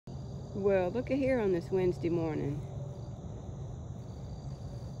Well, look at here on this Wednesday morning.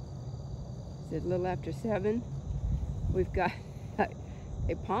 It's a little after 7. We've got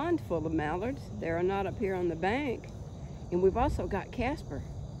a pond full of mallards. They are not up here on the bank. And we've also got Casper.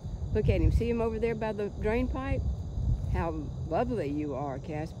 Look at him. See him over there by the drain pipe? How lovely you are,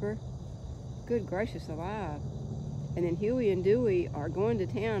 Casper. Good gracious alive. And then Huey and Dewey are going to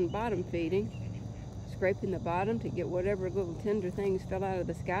town bottom feeding, scraping the bottom to get whatever little tender things fell out of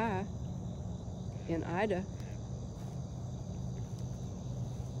the sky in Ida.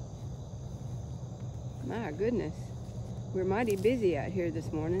 My goodness, we're mighty busy out here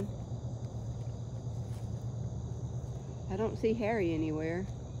this morning. I don't see Harry anywhere,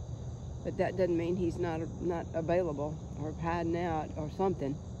 but that doesn't mean he's not available or hiding out or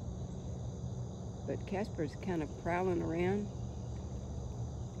something. But Casper's kind of prowling around.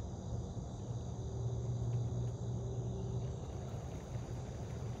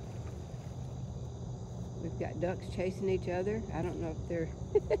 We've got ducks chasing each other. I don't know if they're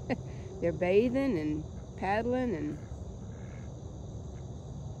they're bathing and paddling and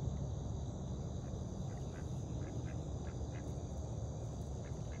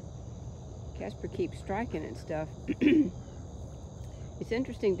Casper keeps striking and stuff. It's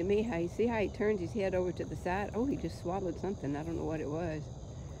interesting to me how he turns his head over to the side. Oh, he just swallowed something. I don't know what it was.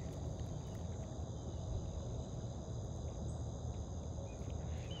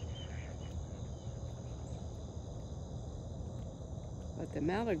 But the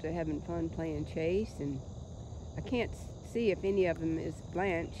mallards are having fun playing chase, and I can't see if any of them is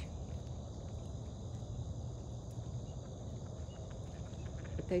Blanche.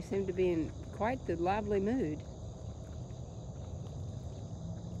 But they seem to be in quite the lively mood.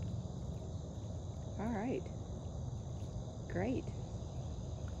 All right, great.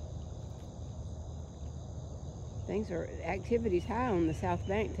 Activity's high on the south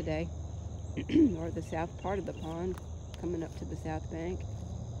bank today, or the south part of the pond, coming up to the south bank.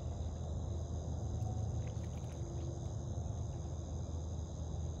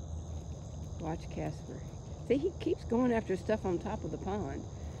 Watch Casper. See, he keeps going after stuff on top of the pond.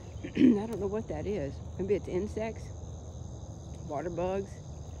 I don't know what that is. Maybe it's insects, water bugs.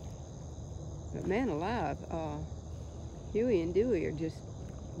 But man alive, Huey and Dewey are just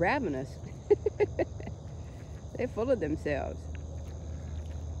ravenous. They're full of themselves.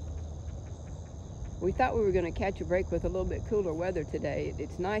 We thought we were going to catch a break with a little bit cooler weather today.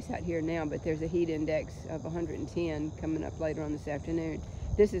 It's nice out here now, but there's a heat index of 110 coming up later on this afternoon.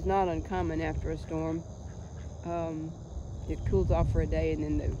 This is not uncommon after a storm. It cools off for a day, and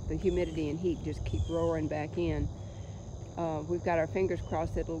then the humidity and heat just keep roaring back in. We've got our fingers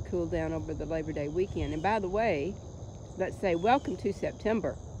crossed that it'll cool down over the Labor Day weekend. And by the way, let's say welcome to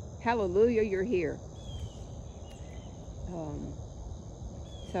September. Hallelujah, you're here.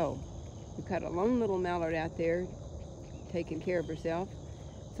 So we've got a lone little mallard out there taking care of herself.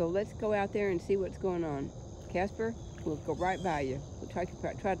 So let's go out there and see what's going on. Casper, we'll go right by you. We'll try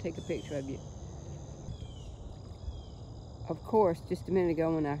to take a picture of you. Of course, just a minute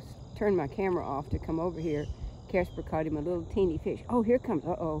ago when I turned my camera off to come over here, Casper caught him a little teeny fish. Oh, here comes,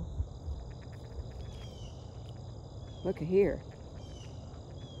 uh-oh. Look at here.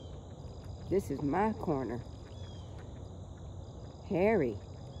 This is my corner. Harry.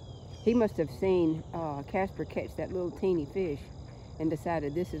 He must have seen Casper catch that little teeny fish and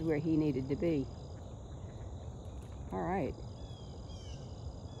decided this is where he needed to be. All right.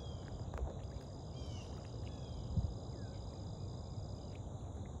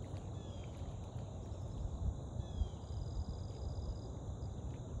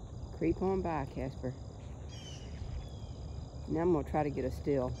 Creep on by, Casper. Now I'm going to try to get a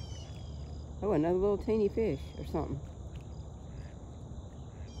still. Oh, another little teeny fish or something.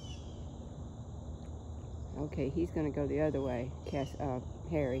 Okay, he's going to go the other way,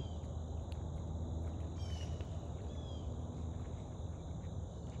 Harry.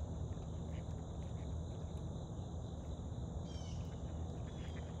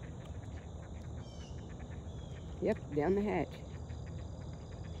 Yep, down the hatch.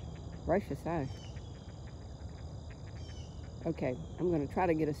 Gracious eye. Okay, I'm going to try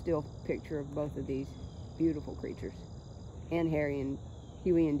to get a still picture of both of these beautiful creatures. And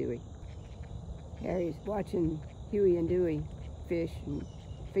Huey and Dewey. Harry's watching Huey and Dewey fish and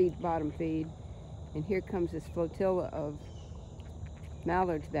bottom feed. And here comes this flotilla of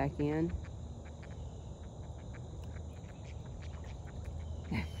mallards back in.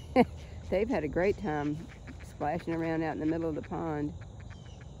 They've had a great time splashing around out in the middle of the pond,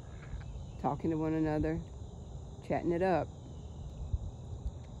 talking to one another, chatting it up.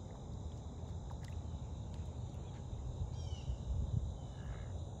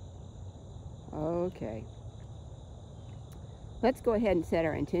 Okay. Let's go ahead and set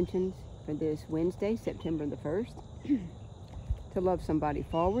our intentions for this Wednesday, September the 1st. To love somebody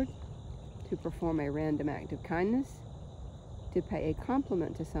forward, to perform a random act of kindness, to pay a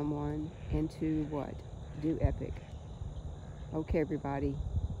compliment to someone, and to what? Do epic. Okay, everybody.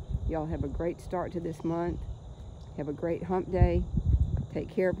 Y'all have a great start to this month. Have a great hump day. Take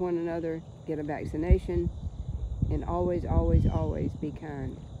care of one another. Get a vaccination. And always, always, always be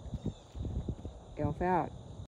kind. Elf out.